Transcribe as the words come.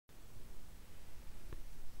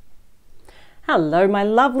Hello, my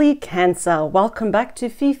lovely Cancer. Welcome back to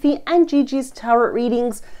Fifi and Gigi's tarot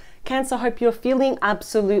readings. Cancer, hope you're feeling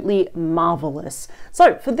absolutely marvelous.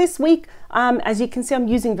 So for this week, as you can see, I'm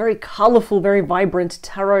using very colorful, very vibrant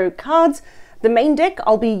tarot cards. The main deck,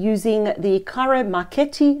 I'll be using the Cara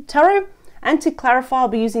Marchetti Tarot. And to clarify, I'll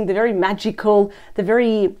be using the very magical, the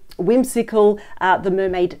very whimsical, the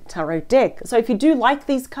Mermaid Tarot deck. So if you do like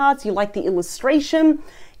these cards, you like the illustration,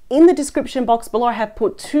 in the description box below, I have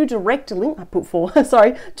put two direct links.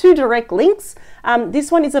 Two direct links.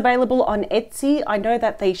 This one is available on Etsy. I know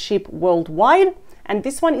that they ship worldwide. And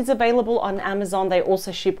this one is available on Amazon. They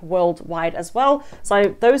also ship worldwide as well.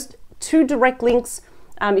 So those two direct links,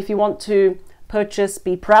 if you want to purchase,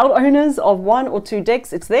 be proud owners of one or two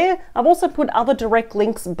decks, it's there. I've also put other direct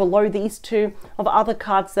links below these two of other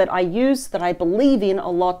cards that I use, that I believe in a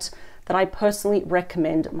lot, that I personally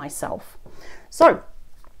recommend myself. So,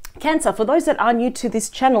 Cancer, for those that are new to this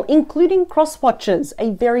channel, including cross-watchers,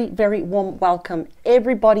 a very, very warm welcome.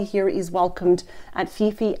 Everybody here is welcomed at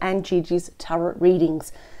Fifi and Gigi's tarot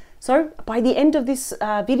readings. So by the end of this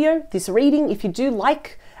video, this reading, if you do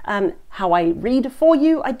like how I read for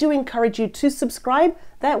you, I do encourage you to subscribe.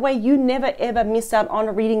 That way you never ever miss out on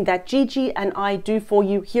a reading that Gigi and I do for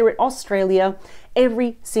you here at Australia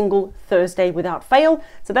every single Thursday without fail.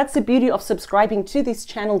 So that's the beauty of subscribing to this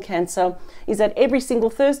channel, Cancer, is that every single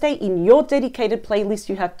Thursday in your dedicated playlist,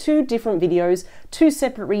 you have two different videos, two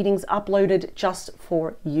separate readings uploaded just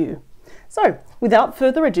for you. So without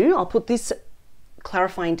further ado, I'll put this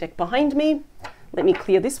clarifying deck behind me. Let me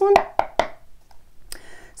clear this one.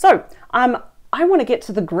 So I want to get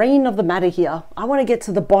to the grain of the matter here. I want to get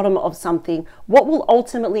to the bottom of something. What will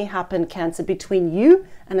ultimately happen, Cancer, between you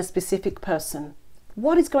and a specific person?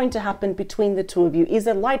 What is going to happen between the two of you? Is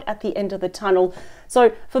there light at the end of the tunnel?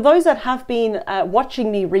 So for those that have been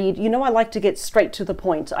watching me read, you know I like to get straight to the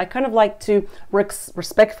point. I kind of like to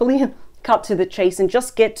respectfully cut to the chase and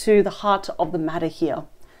just get to the heart of the matter here.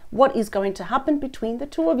 What is going to happen between the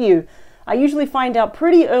two of you? I usually find out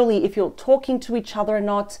pretty early if you're talking to each other or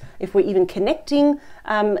not, if we're even connecting,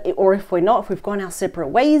 or if we're not, if we've gone our separate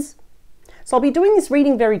ways. So I'll be doing this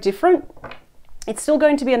reading very different. It's still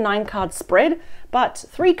going to be a 9-card spread, but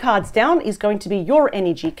 3 cards down is going to be your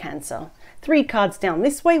energy, Cancer. 3 cards down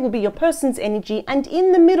this way will be your person's energy, and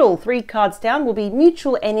in the middle, 3 cards down will be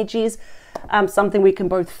mutual energies, something we can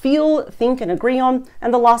both feel, think, and agree on.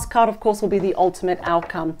 And the last card, of course, will be the ultimate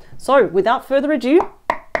outcome. So without further ado,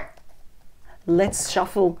 let's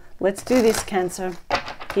shuffle. Let's do this, Cancer.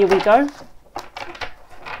 Here we go.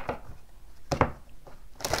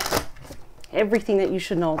 Everything that you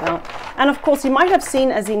should know about. And of course, you might have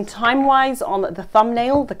seen, as in time-wise, on the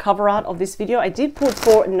thumbnail, the cover art of this video, I did put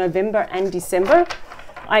for November and December.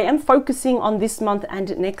 I am focusing on this month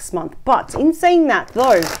and next month. But in saying that,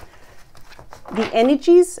 though, the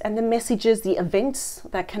energies and the messages, the events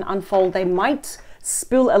that can unfold, they might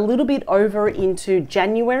spill a little bit over into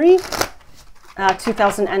January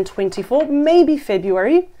 2024, maybe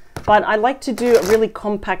February. But I like to do a really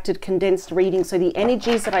compacted, condensed reading, so the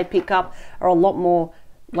energies that I pick up are a lot more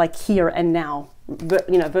like here and now,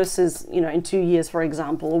 versus, in 2 years, for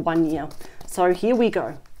example, or 1 year. So here we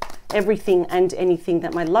go. Everything and anything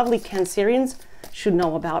that my lovely Cancerians should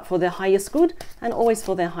know about for their highest good, and always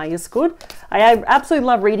for their highest good. I absolutely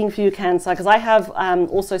love reading for you, Cancer, because I have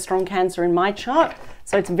also strong Cancer in my chart.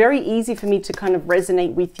 So it's very easy for me to kind of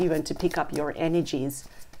resonate with you and to pick up your energies.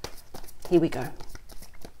 Here we go.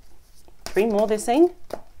 3 more, they're saying.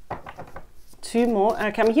 2 more.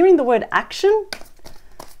 Okay, I'm hearing the word action,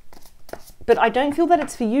 but I don't feel that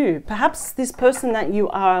it's for you. Perhaps this person that you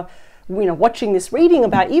are, watching this reading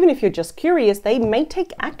about, even if you're just curious, they may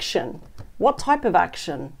take action. What type of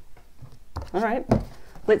action? All right,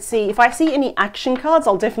 let's see. If I see any action cards,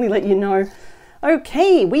 I'll definitely let you know.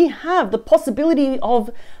 Okay, we have the possibility of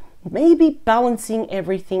maybe balancing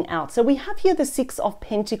everything out. So we have here the 6 of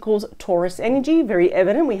Pentacles, Taurus energy, very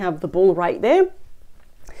evident. We have the bull right there.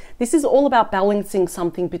 This is all about balancing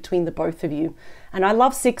something between the both of you. And I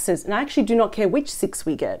love 6s, and I actually do not care which 6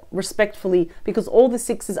 we get, respectfully, because all the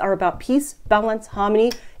 6s are about peace, balance,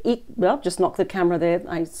 harmony. Well, just knock the camera there.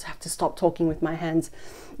 I just have to stop talking with my hands.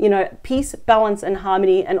 Peace, balance, and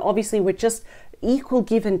harmony. And obviously we're just equal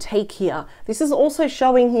give and take here. This is also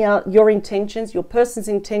showing here your intentions. Your person's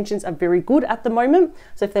intentions are very good at the moment.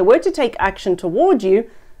 So if they were to take action toward you,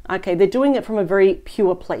 okay, they're doing it from a very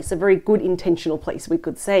pure place, a very good intentional place, we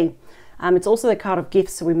could say. It's also the card of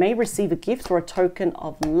gifts, so we may receive a gift or a token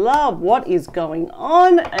of love. What is going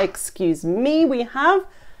on? Excuse me. We have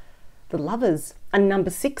the Lovers and number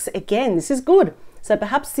 6 again. This is good. So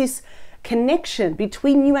perhaps this connection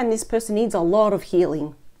between you and this person needs a lot of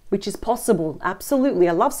healing. which is possible. Absolutely.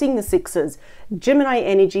 I love seeing the sixes. Gemini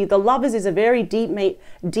energy. The lovers is a very deep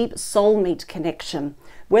soulmate connection.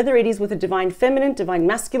 Whether it is with a divine feminine, divine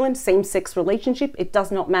masculine, same-sex relationship, it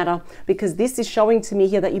does not matter, because this is showing to me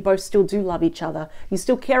here that you both still do love each other. You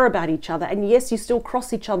still care about each other. And yes, you still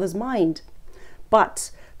cross each other's mind.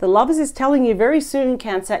 But the lovers is telling you very soon,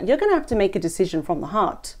 Cancer, you're going to have to make a decision from the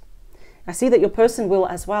heart. I see that your person will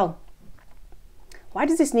as well. Why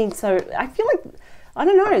does this need so... I feel like... I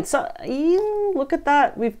don't know. It's look at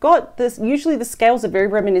that. We've got this. Usually the scales are very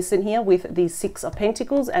reminiscent here with the Six of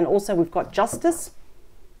Pentacles, and also we've got Justice.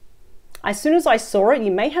 As soon as I saw it, you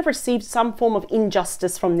may have received some form of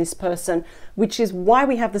injustice from this person, which is why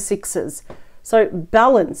we have the sixes. So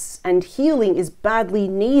balance and healing is badly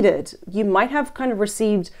needed. You might have kind of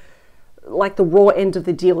received like the raw end of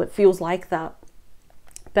the deal. It feels like that.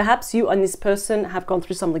 Perhaps you and this person have gone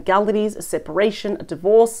through some legalities, a separation, a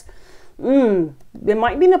divorce. There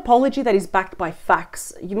might be an apology that is backed by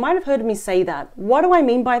facts. You might have heard me say that. What do I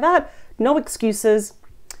mean by that? No excuses.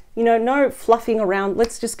 You know, no fluffing around.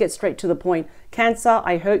 Let's just get straight to the point. Cancer,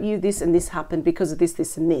 I hurt you. This and this happened because of this,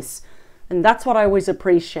 this and this. And that's what I always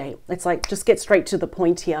appreciate. It's like, just get straight to the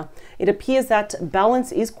point here. It appears that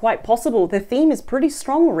balance is quite possible. The theme is pretty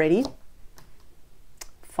strong already.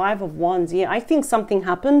 Five of Wands. Yeah, I think something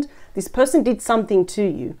happened. This person did something to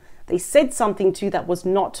you. They said something to you that was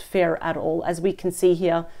not fair at all. As we can see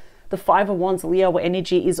here, the Five of Wands Leo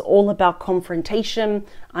energy is all about confrontation,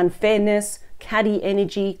 unfairness, catty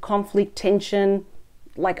energy, conflict, tension,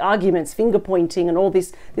 like arguments, finger pointing and all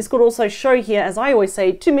this. This could also show here, as I always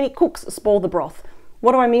say, too many cooks spoil the broth.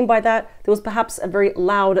 What do I mean by that? There was perhaps a very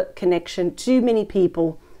loud connection, too many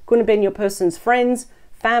people. Couldn't have been your person's friends,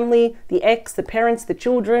 family, the ex, the parents, the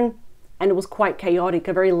children, and it was quite chaotic,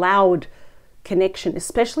 a very loud connection,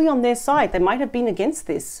 especially on their side. They might have been against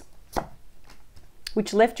this,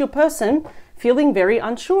 which left your person feeling very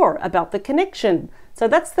unsure about the connection. So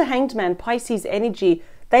that's the Hanged Man, Pisces energy.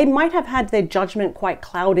 They might have had their judgment quite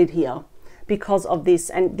clouded here because of this.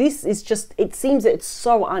 And this is just, it seems that it's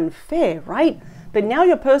so unfair, right? But now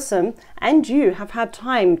your person and you have had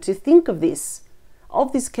time to think of this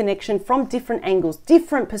connection from different angles,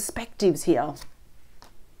 different perspectives here.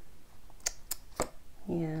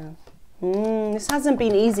 Yeah. This hasn't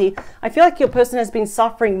been easy. I feel like your person has been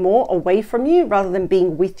suffering more away from you rather than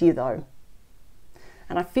being with you though.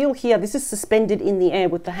 And I feel here, this is suspended in the air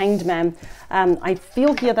with the Hanged Man. I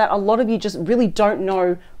feel here that a lot of you just really don't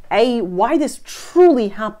know, why this truly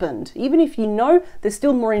happened. Even if you know, there's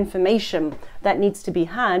still more information that needs to be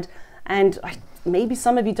had. And maybe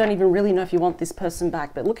some of you don't even really know if you want this person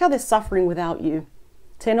back. But look how they're suffering without you.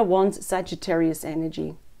 Ten of Wands, Sagittarius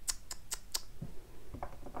energy.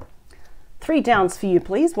 3 downs for you,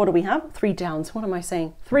 please. What do we have? 3 downs. What am I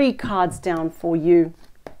saying? 3 cards down for you.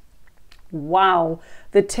 Wow.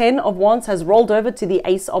 The 10 of Wands has rolled over to the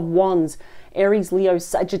Ace of Wands. Aries, Leo,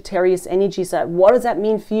 Sagittarius energy. So what does that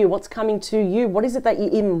mean for you? What's coming to you? What is it that you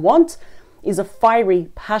even want? Is a fiery,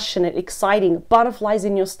 passionate, exciting, butterflies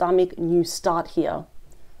in your stomach, new start here.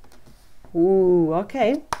 Ooh,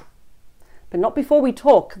 okay. But not before we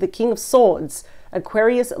talk. The King of Swords.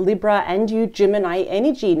 Aquarius, Libra, and you, Gemini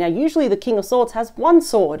energy. Now, usually the King of Swords has 1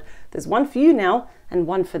 sword. There's 1 for you now and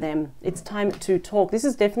 1 for them. It's time to talk. This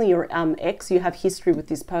is definitely your ex. You have history with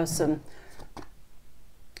this person.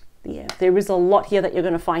 Yeah, there is a lot here that you're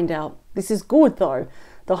going to find out. This is good, though.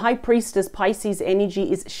 The High Priestess, Pisces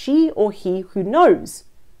energy is she or he who knows.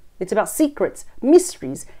 It's about secrets,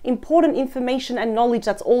 mysteries, important information and knowledge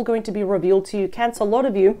that's all going to be revealed to you. Cancer, a lot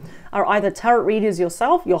of you are either tarot readers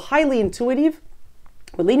yourself, you're highly intuitive,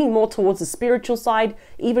 we're leaning more towards the spiritual side,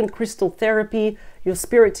 even crystal therapy. Your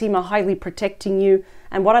spirit team are highly protecting you.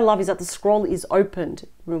 And what I love is that the scroll is opened.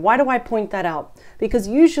 Why do I point that out? Because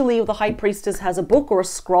usually the High Priestess has a book or a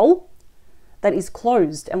scroll that is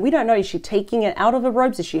closed. And we don't know, is she taking it out of her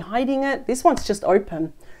robes? Is she hiding it? This one's just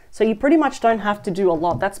open. So you pretty much don't have to do a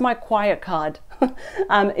lot. That's my quiet card.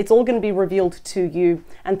 It's all going to be revealed to you.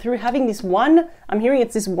 And through having this one, I'm hearing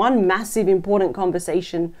it's this one massive important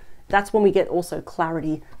conversation. That's when we get also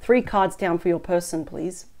clarity. 3 cards down for your person,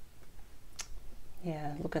 please.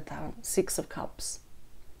 Yeah, look at that. 6 of Cups.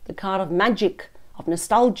 The card of magic, of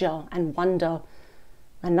nostalgia and wonder.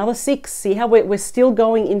 Another 6. See how we're still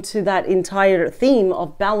going into that entire theme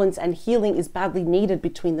of balance and healing is badly needed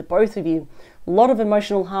between the both of you. A lot of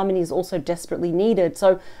emotional harmony is also desperately needed.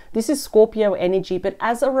 So this is Scorpio energy. But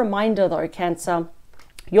as a reminder though, Cancer,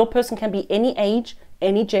 your person can be any age,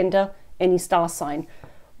 any gender, any star sign.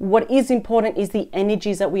 What is important is the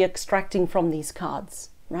energies that we're extracting from these cards,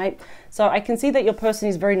 right? So I can see that your person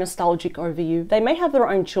is very nostalgic over you. They may have their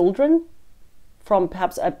own children, from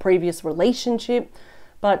perhaps a previous relationship,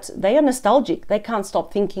 but they are nostalgic. They can't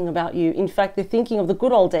stop thinking about you. In fact, they're thinking of the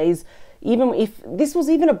good old days. Even if this was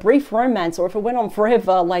even a brief romance, or if it went on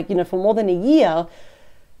forever, like, you know, for more than a year,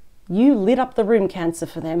 you lit up the room, Cancer,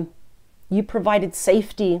 for them. You provided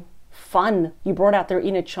safety, fun. You brought out their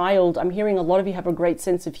inner child. I'm hearing a lot of you have a great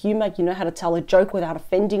sense of humor. You know how to tell a joke without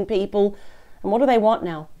offending people. And what do they want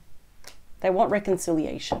now? They want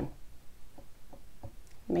reconciliation.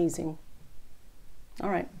 Amazing. All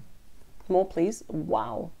right. More, please.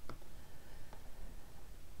 Wow.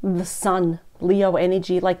 The Sun, Leo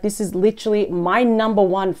energy. Like, this is literally my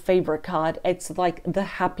 #1 favorite card. It's like the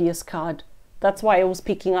happiest card. That's why I was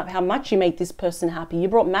picking up how much you made this person happy. You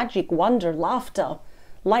brought magic, wonder, laughter,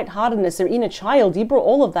 lightheartedness, their inner child. You brought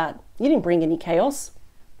all of that. You didn't bring any chaos.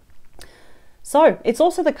 So it's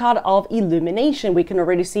also the card of illumination. We can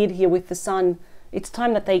already see it here with the Sun. It's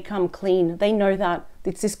time that they come clean. They know that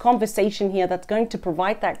it's this conversation here that's going to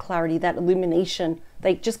provide that clarity, that illumination.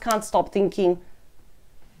 They just can't stop thinking.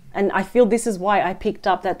 And I feel this is why I picked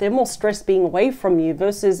up that they're more stressed being away from you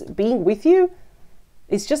versus being with you.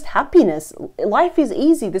 It's just happiness. Life is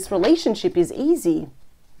easy. This relationship is easy.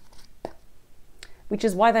 Which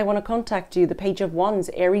is why they want to contact you. The Page of Wands,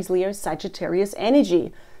 Aries, Leo, Sagittarius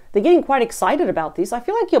energy. They're getting quite excited about this. I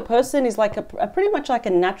feel like your person is like a pretty much like a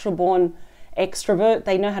natural born extrovert.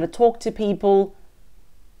 They know how to talk to people.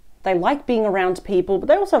 They like being around people, but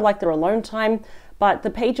they also like their alone time. But the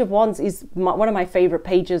Page of Wands is one of my favorite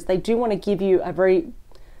pages. They do want to give you a very,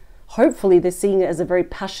 hopefully they're seeing it as a very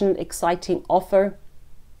passionate, exciting offer.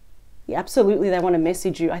 Yeah, absolutely, they want to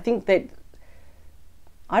message you. I think that,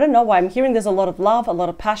 I don't know why, I'm hearing there's a lot of love, a lot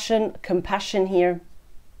of passion, compassion here.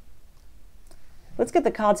 Let's get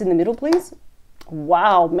the cards in the middle, please.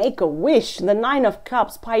 Wow, make a wish. The 9 of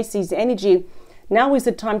Cups, Pisces energy. Now is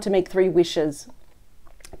the time to make 3 wishes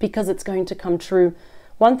because it's going to come true.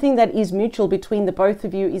 One thing that is mutual between the both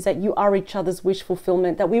of you is that you are each other's wish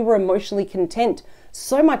fulfillment, that we were emotionally content,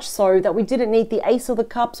 so much so that we didn't need the Ace of the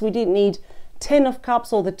Cups, we didn't need 10 of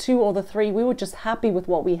Cups or the 2 or the 3. We were just happy with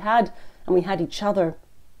what we had, and we had each other.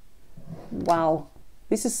 Wow,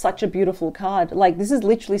 this is such a beautiful card. Like, this is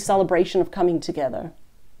literally celebration of coming together.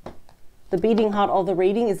 The beating heart of the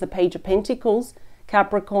reading is the Page of Pentacles,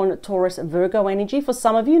 Capricorn, Taurus, Virgo energy. For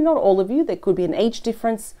some of you, not all of you, there could be an age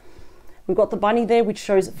difference. We've got the bunny there, which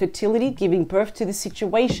shows fertility, giving birth to the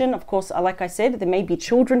situation. Of course, like I said, there may be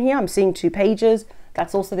children here. I'm seeing 2 pages.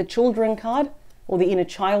 That's also the children card or the inner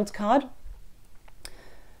child card.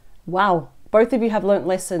 Wow, both of you have learned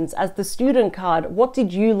lessons. As the student card, what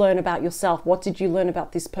did you learn about yourself? What did you learn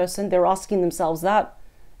about this person? They're asking themselves that.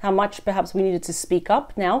 How much perhaps we needed to speak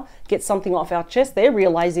up now, get something off our chest. They're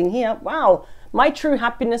realizing here, wow, my true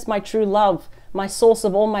happiness, my true love, my source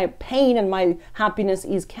of all my pain and my happiness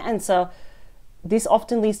is Cancer. This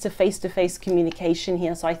often leads to face-to-face communication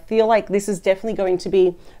here. So I feel like this is definitely going to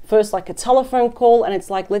be first like a telephone call, and it's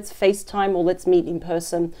like, let's FaceTime or let's meet in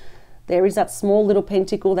person. There is that small little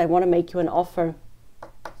pentacle. They want to make you an offer.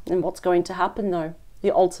 And what's going to happen though?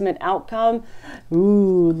 The ultimate outcome.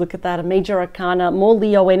 Ooh, look at that. A major arcana, more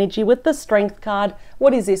Leo energy with the Strength card.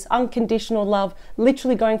 What is this? Unconditional love.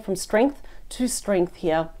 Literally going from strength to strength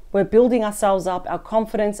here. We're building ourselves up, our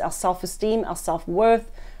confidence, our self-esteem, our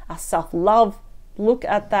self-worth, our self-love. Look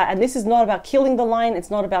at that. And this is not about killing the lion.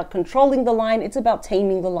 It's not about controlling the lion. It's about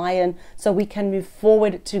taming the lion so we can move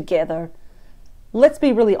forward together. Let's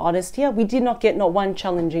be really honest here. We did not get not one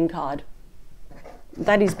challenging card.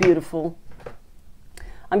 That is beautiful.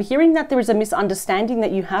 I'm hearing that there is a misunderstanding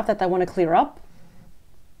that you have that they want to clear up.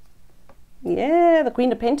 Yeah, the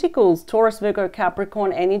Queen of Pentacles, Taurus, Virgo,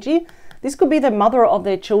 Capricorn energy. This could be the mother of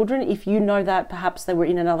their children if you know that perhaps they were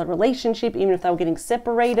in another relationship, even if they were getting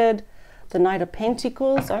separated. The Knight of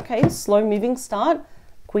Pentacles. Okay, slow moving start.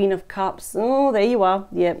 Queen of Cups. Oh, there you are.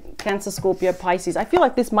 Yeah, Cancer, Scorpio, Pisces. I feel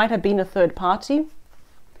like this might have been a third party.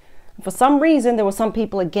 For some reason, there were some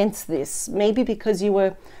people against this. Maybe because you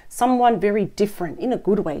were someone very different in a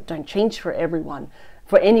good way. Don't change for everyone,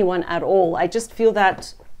 for anyone at all. I just feel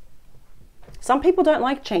that some people don't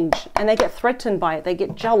like change and they get threatened by it. They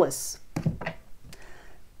get jealous.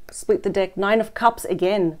 Split the deck. 9 of Cups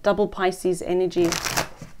again. Double Pisces energy.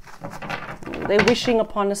 They're wishing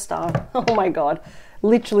upon a star. Oh my God.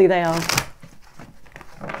 Literally they are.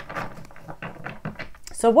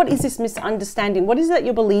 So what is this misunderstanding? What is it that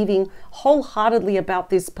you're believing wholeheartedly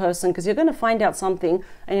about this person? Because you're going to find out something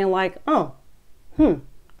and you're like, oh,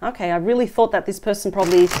 okay, I really thought that this person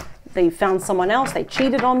probably, they found someone else, they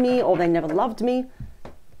cheated on me, or they never loved me.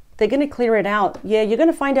 They're going to clear it out. Yeah, you're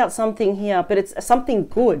going to find out something here, but it's something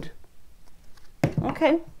good.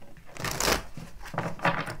 Okay.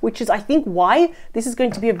 which is, I think, why this is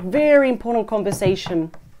going to be a very important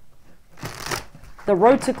conversation. The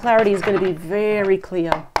road to clarity is going to be very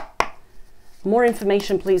clear. More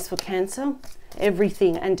information, please, for Cancer.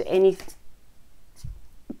 Everything and anything.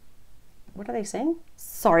 What are they saying?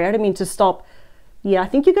 Sorry, I didn't mean to stop. Yeah, I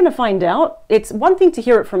think you're going to find out. It's one thing to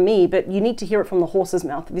hear it from me, but you need to hear it from the horse's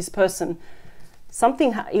mouth. This person,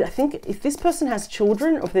 something, I think if this person has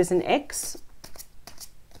children, or if there's an ex,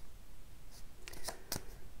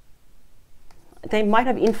 they might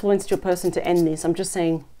have influenced your person to end this. I'm just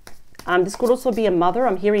saying. This could also be a mother.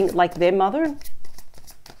 I'm hearing like their mother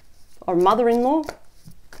or mother-in-law.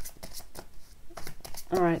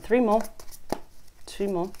 All right, 3 more, 2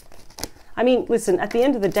 more. I mean, listen, at the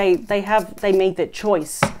end of the day, they made their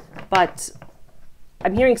choice, but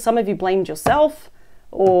I'm hearing some of you blamed yourself,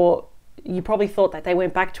 or you probably thought that they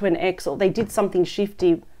went back to an ex, or they did something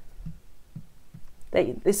shifty.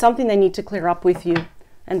 There's something they need to clear up with you,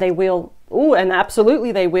 and they will. Oh, and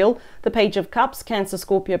absolutely they will. The Page of Cups, Cancer,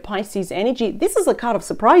 Scorpio, Pisces energy. This is a card of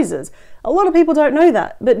surprises. A lot of people don't know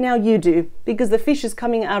that, but now you do, because the fish is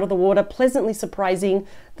coming out of the water, pleasantly surprising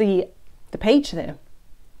the page there.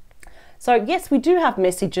 So yes, we do have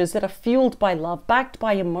messages that are fueled by love, backed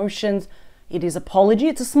by emotions. It is apology.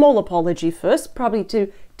 It's a small apology first, probably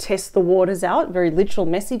to test the waters out. Very literal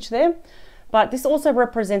message there. But this also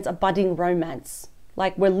represents a budding romance.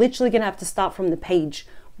 Like we're literally going to have to start from the page,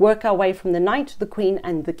 work our way from the Knight, the Queen,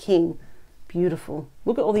 and the King. Beautiful.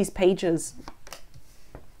 Look at all these pages.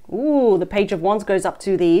 Ooh, the Page of Wands goes up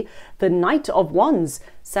to the Knight of Wands,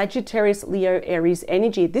 Sagittarius, Leo, Aries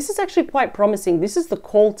energy. This is actually quite promising. This is the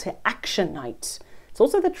call to action Knight. It's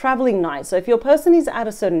also the traveling Knight. So if your person is at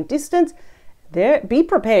a certain distance, be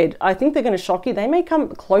prepared. I think they're going to shock you. They may come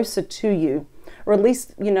closer to you, or at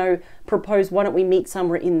least, you know, propose, why don't we meet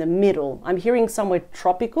somewhere in the middle? I'm hearing somewhere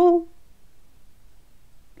tropical,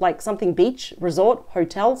 like something beach, resort,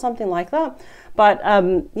 hotel, something like that. But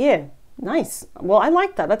yeah. Nice. Well, I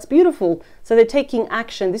like that. That's beautiful. So they're taking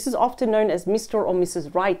action. This is often known as Mr. or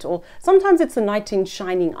Mrs. Right, or sometimes it's a knight in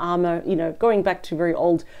shining armor, you know, going back to very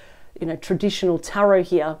old, you know, traditional tarot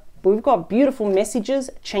here. But we've got beautiful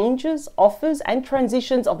messages, changes, offers, and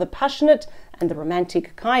transitions of the passionate and the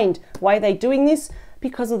romantic kind. Why are they doing this?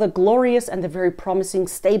 Because of the glorious and the very promising,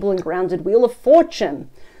 stable and grounded Wheel of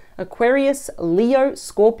Fortune. Aquarius, Leo,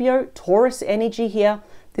 Scorpio, Taurus energy here.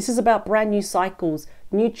 This is about brand new cycles,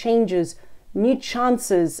 new changes, new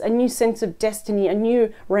chances, a new sense of destiny, a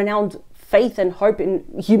new renowned faith and hope in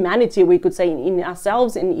humanity, we could say, in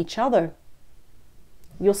ourselves and each other.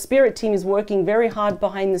 Your spirit team is working very hard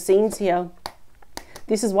behind the scenes here.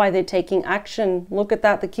 This is why they're taking action. Look at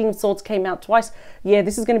that. The King of Swords came out twice. Yeah,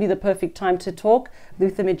 this is going to be the perfect time to talk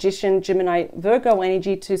with the Magician, Gemini, Virgo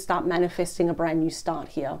energy to start manifesting a brand new start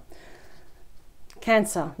here.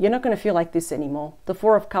 Cancer, you're not going to feel like this anymore. The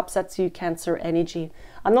Four of Cups, that's you, Cancer energy.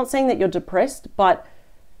 I'm not saying that you're depressed, but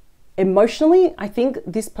emotionally, I think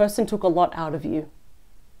this person took a lot out of you.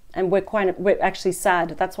 And we're actually sad.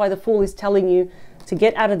 That's why the Fool is telling you to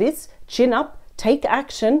get out of this, chin up, take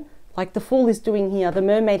action, like the Fool is doing here. The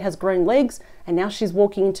Mermaid has grown legs, and now she's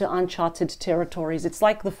walking into uncharted territories. It's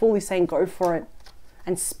like the Fool is saying, go for it.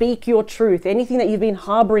 And speak your truth. Anything that you've been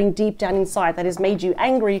harboring deep down inside that has made you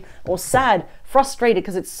angry or sad, frustrated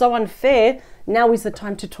because it's so unfair, now is the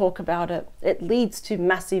time to talk about it. It leads to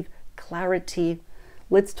massive clarity.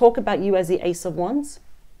 Let's talk about you as the Ace of Wands,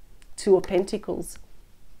 Two of Pentacles.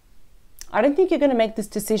 I don't think you're going to make this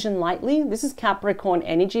decision lightly. This is Capricorn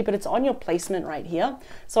energy, but it's on your placement right here.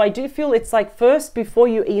 So I do feel it's like first, before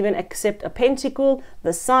you even accept a pentacle,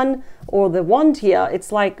 the sun, or the wand here,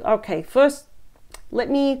 it's like, okay, first, let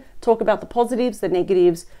me talk about the positives, the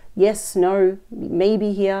negatives, yes, no,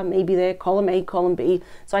 maybe here, maybe there, column A, column B.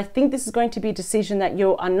 So I think this is going to be a decision that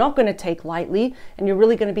you are not going to take lightly, and you're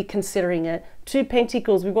really going to be considering it. Two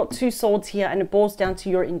Pentacles, we've got two swords here, and it boils down to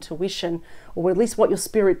your intuition, or at least what your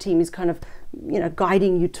spirit team is kind of, you know,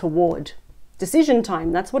 guiding you toward. Decision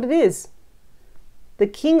time, that's what it is. The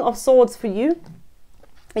King of Swords for you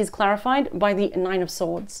is clarified by the Nine of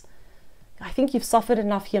Swords. I think you've suffered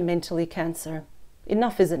enough here mentally, Cancer.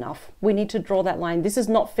 Enough is enough. We need to draw that line. This is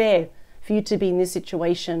not fair for you to be in this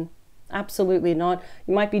situation. Absolutely not.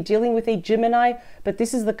 You might be dealing with a Gemini, but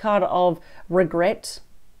this is the card of regret,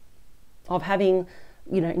 of having,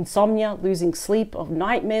 you know, insomnia, losing sleep, of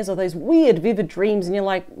nightmares, or those weird, vivid dreams. And you're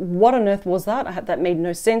like, what on earth was that? That made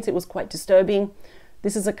no sense. It was quite disturbing.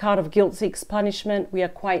 This is a card of guilt seeks punishment. We are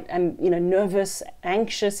quite, you know, nervous,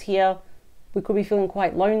 anxious here. We could be feeling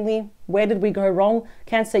quite lonely. Where did we go wrong?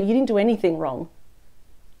 Cancer, you didn't do anything wrong.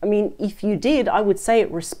 I mean, if you did, I would say it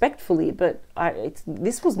respectfully, but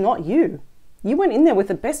this was not you. You went in there with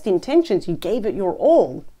the best intentions. You gave it your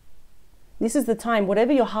all. This is the time,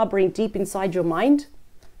 whatever you're harboring deep inside your mind,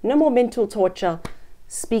 no more mental torture.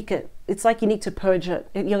 Speak it. It's like you need to purge it.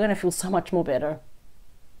 You're going to feel so much more better.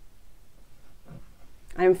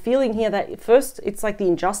 I'm feeling here that first, it's like the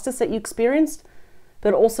injustice that you experienced,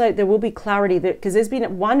 but also there will be clarity there because there's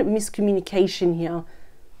been one miscommunication here,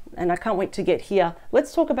 and I can't wait to get here.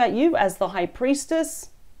 Let's talk about you as the High Priestess,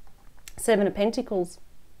 Seven of Pentacles.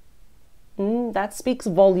 That speaks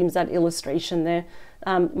volumes, that illustration there.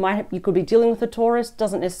 You could be dealing with a Taurus,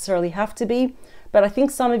 doesn't necessarily have to be, but I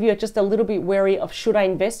think some of you are just a little bit wary of, should I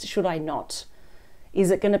invest, should I not?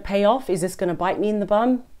 Is it going to pay off? Is this going to bite me in the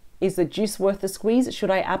bum? Is the juice worth the squeeze?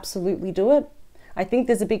 Should I absolutely do it? I think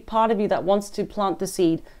there's a big part of you that wants to plant the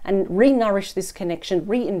seed and re-nourish this connection,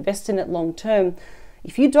 reinvest in it long term.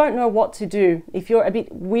 If you don't know what to do, if you're a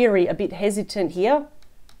bit weary, a bit hesitant here,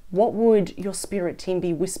 what would your spirit team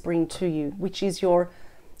be whispering to you? Which is your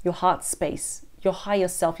heart space, your higher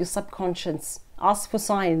self, your subconscious. Ask for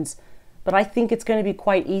signs. But I think it's going to be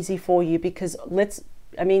quite easy for you because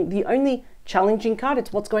the only challenging card,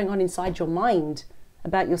 it's what's going on inside your mind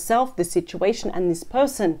about yourself, this situation, and this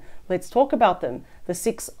person. Let's talk about them. The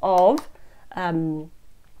Six of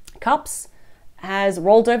Cups has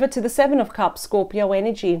rolled over to the Seven of Cups, Scorpio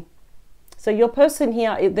energy. So your person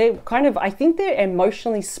here, they're kind of, I think they're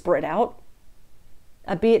emotionally spread out,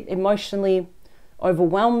 a bit emotionally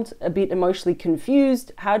overwhelmed, a bit emotionally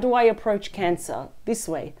confused. How do I approach Cancer? This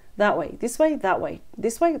way, that way, this way, that way,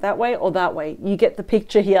 this way, that way, or that way. You get the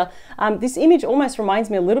picture here. This image almost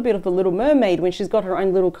reminds me a little bit of the Little Mermaid when she's got her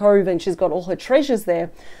own little cove and she's got all her treasures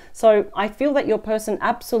there. So I feel that your person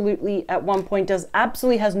absolutely at one point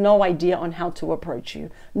absolutely has no idea on how to approach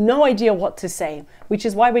you. No idea what to say, which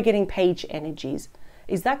is why we're getting page energies.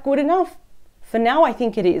 Is that good enough? For now, I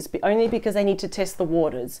think it is, but only because they need to test the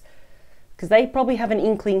waters. Because they probably have an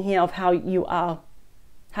inkling here of how you are,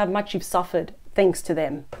 how much you've suffered thanks to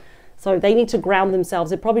them. So they need to ground themselves.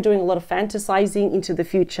 They're probably doing a lot of fantasizing into the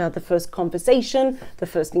future, the first conversation, the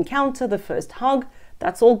first encounter, the first hug.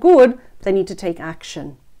 That's all good. They need to take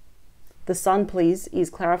action. The Sun, please, is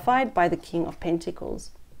clarified by the King of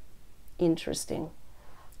Pentacles. Interesting.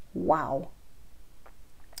 Wow.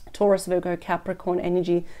 Taurus, Virgo, Capricorn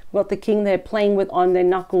energy. We've got the King there playing with on their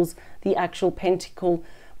knuckles the actual pentacle.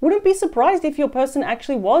 Wouldn't be surprised if your person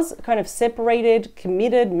actually was kind of separated,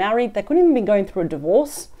 committed, married. They couldn't even be going through a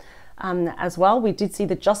divorce as well. We did see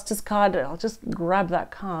the Justice card. I'll just grab that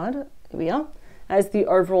card. Here we are. As the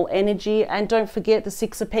overall energy. And don't forget, the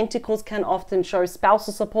Six of Pentacles can often show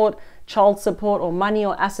spousal support, child support, or money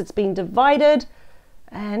or assets being divided.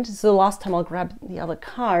 And this is the last time I'll grab the other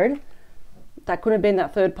card. That could have been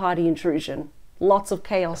that third party intrusion. Lots of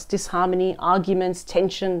chaos, disharmony, arguments,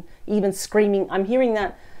 tension, even screaming. I'm hearing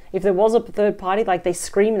that if there was a third party, like they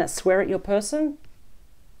scream and swear at your person,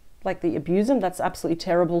 like they abuse them, that's absolutely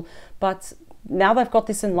terrible. But now they've got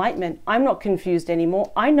this enlightenment. I'm not confused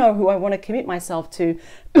anymore. I know who I want to commit myself to.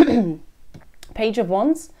 Page of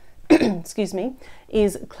Wands, excuse me,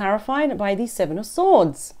 is clarified by the Seven of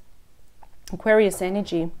Swords. Aquarius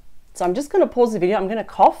energy. So I'm just going to pause the video. I'm going to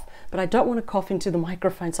cough, but I don't want to cough into the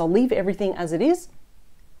microphone. So I'll leave everything as it is.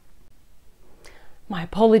 My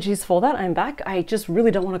apologies for that. I'm back. I just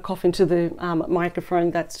really don't want to cough into the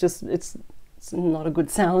microphone. That's just, it's not a good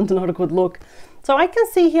sound, not a good look. So I can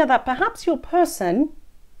see here that perhaps your person,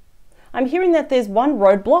 I'm hearing that there's one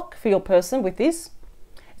roadblock for your person with this.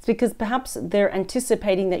 It's because perhaps they're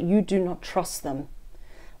anticipating that you do not trust them.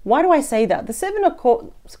 Why do I say that? The Seven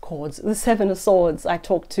of Swords, I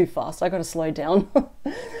talk too fast. I got to slow down.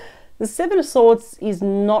 The Seven of Swords is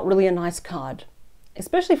not really a nice card,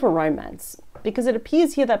 especially for romance, because it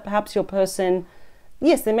appears here that perhaps your person,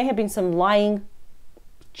 yes, there may have been some lying,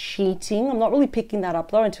 cheating. I'm not really picking that up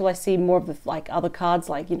though until I see more of the other cards,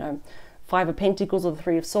 like, you know, Five of Pentacles or the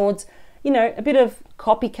Three of Swords. You know, a bit of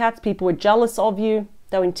copycats. People were jealous of you.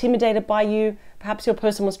 They were intimidated by you. Perhaps your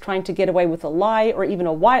person was trying to get away with a lie or even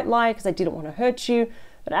a white lie because they didn't want to hurt you.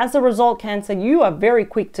 But as a result, Cancer, you are very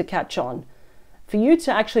quick to catch on. For you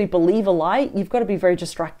to actually believe a lie, you've got to be very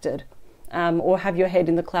distracted or have your head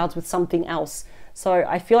in the clouds with something else. So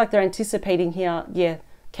I feel like they're anticipating here, yeah,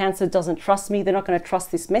 Cancer doesn't trust me. They're not going to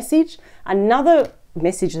trust this message. Another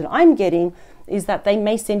message that I'm getting is that they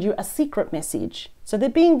may send you a secret message. So they're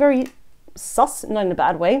being very sus, not in a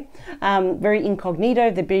bad way, very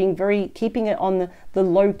incognito. They're being very, keeping it on the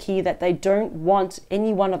low key, that they don't want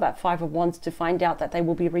anyone of that Five of Wands to find out that they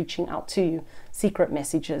will be reaching out to you. Secret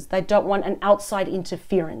messages. They don't want an outside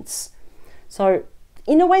interference. So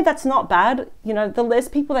in a way, that's not bad. You know, the less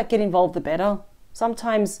people that get involved, the better.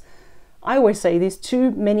 Sometimes I always say this,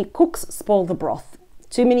 too many cooks spoil the broth.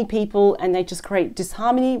 Too many people and they just create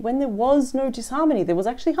disharmony when there was no disharmony. There was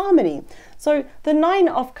actually harmony. So the 9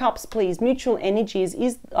 of Cups, please. Mutual energies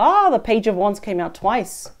is, the Page of Wands came out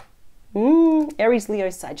twice. Aries, Leo,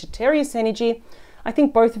 Sagittarius energy. I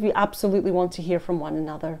think both of you absolutely want to hear from one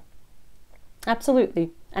another.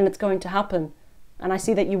 Absolutely. And it's going to happen. And I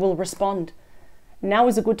see that you will respond. Now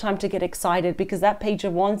is a good time to get excited because that Page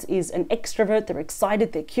of Wands is an extrovert. They're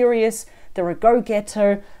excited, they're curious, they're a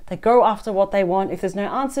go-getter. They go after what they want. If there's no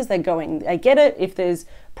answers, they're going. They get it. If there's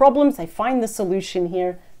problems, they find the solution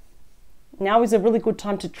here. Now is a really good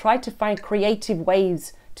time to try to find creative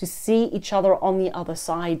ways to see each other on the other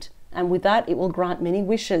side. And with that, it will grant many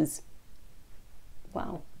wishes.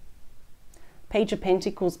 Wow. Page of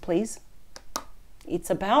Pentacles, please.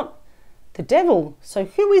 It's about the devil. So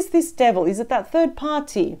who is this devil? Is it that third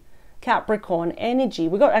party? Capricorn energy.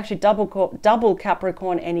 We got actually double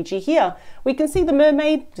Capricorn energy here. We can see the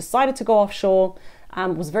mermaid decided to go offshore,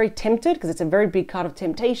 was very tempted because it's a very big card of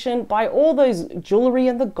temptation by all those jewelry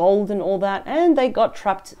and the gold and all that, and they got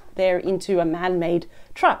trapped there into a man-made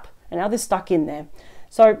trap, and now they're stuck in there.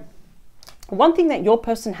 So one thing that your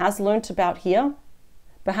person has learnt about here,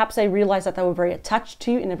 perhaps they realize that they were very attached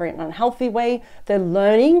to you in a very unhealthy way. They're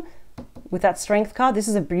learning. With that Strength card, this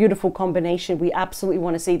is a beautiful combination. We absolutely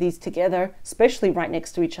want to see these together, especially right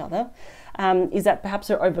next to each other. Is that perhaps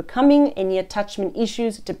they're overcoming any attachment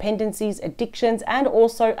issues, dependencies, addictions, and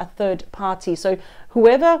also a third party. So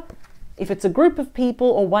whoever, if it's a group of people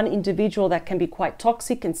or one individual that can be quite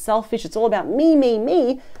toxic and selfish, it's all about me, me,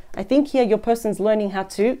 me. I think here your person's learning how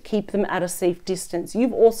to keep them at a safe distance.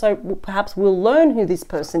 You've also perhaps will learn who this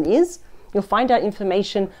person is. You'll find out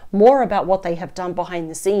information more about what they have done behind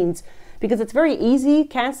the scenes, because it's very easy,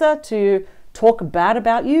 Cancer, to talk bad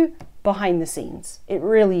about you behind the scenes. It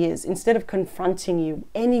really is. Instead of confronting you,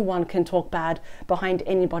 anyone can talk bad behind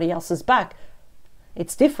anybody else's back.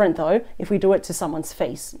 It's different though if we do it to someone's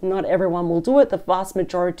face. Not everyone will do it. The vast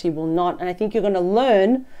majority will not. And I think you're going to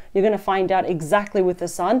learn, you're going to find out exactly with the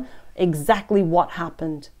Sun, exactly what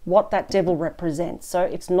happened, what that devil represents. So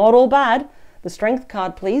it's not all bad. The Strength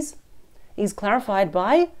card, please, is clarified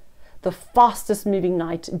by the fastest moving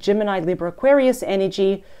night, Gemini, Libra, Aquarius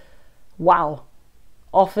energy. Wow.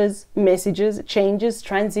 Offers, messages, changes,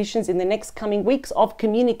 transitions in the next coming weeks of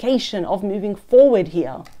communication, of moving forward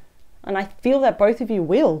here. And I feel that both of you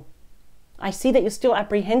will. I see that you're still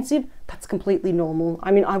apprehensive. That's completely normal. I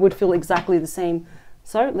mean, I would feel exactly the same.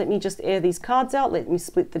 So let me just air these cards out. Let me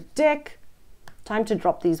split the deck. Time to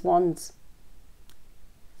drop these wands.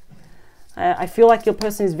 I feel like your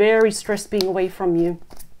person is very stressed being away from you.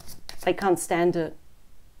 They can't stand it.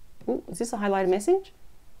 Ooh, is this a highlighted message?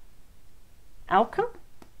 Outcome?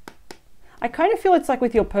 I kind of feel it's like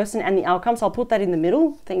with your person and the outcome, so I'll put that in the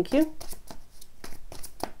middle. Thank you.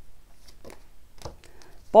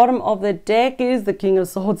 Bottom of the deck is the King of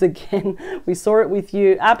Swords again. We saw it with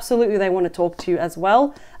you. Absolutely, they want to talk to you as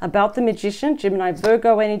well about the Magician, Gemini,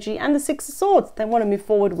 Virgo energy, and the Six of Swords. They want to move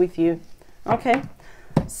forward with you. Okay,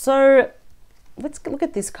 so let's look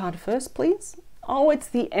at this card first, please. Oh, it's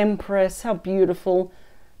the Empress. How beautiful.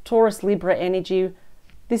 Taurus, Libra energy.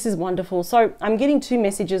 This is wonderful. So I'm getting two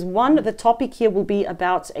messages. One, the topic here will be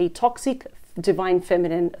about a toxic, divine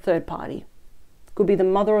feminine third party. Could be the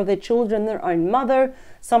mother of their children, their own mother,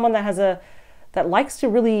 someone that has that likes to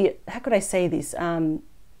really, how could I say this?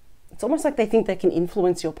 It's almost like they think they can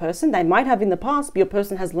influence your person. They might have in the past, but your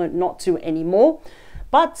person has learned not to anymore.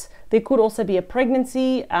 But there could also be a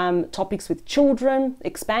pregnancy, topics with children,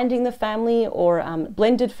 expanding the family or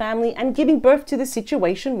blended family, and giving birth to the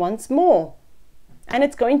situation once more. And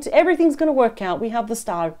it's everything's going to work out. We have the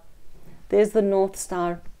star. There's the North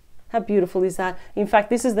Star. How beautiful is that? In fact,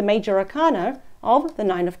 this is the major arcana of the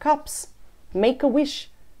Nine of Cups. Make a wish.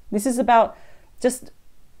 This is about just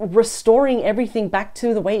restoring everything back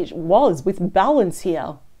to the way it was, with balance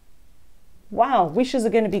here. Wow, wishes are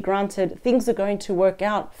going to be granted. Things are going to work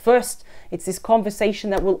out. First, it's this conversation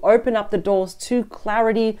that will open up the doors to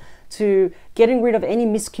clarity, to getting rid of any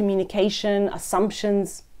miscommunication,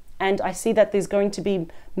 assumptions. And I see that there's going to be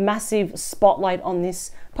massive spotlight on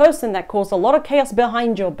this person that caused a lot of chaos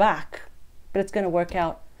behind your back. But it's going to work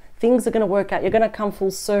out. Things are going to work out. You're going to come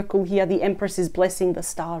full circle here. The Empress is blessing the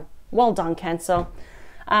star. Well done, Cancer.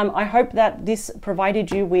 I hope that this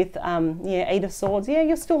provided you with, Eight of Swords. Yeah,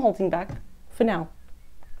 you're still holding back. For now,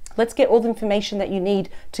 let's get all the information that you need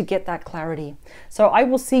to get that clarity. So I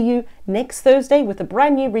will see you next Thursday with a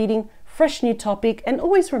brand new reading, fresh new topic, and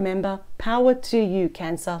always remember, power to you,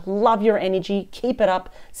 Cancer. Love your energy. Keep it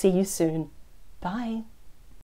up. See you soon. Bye.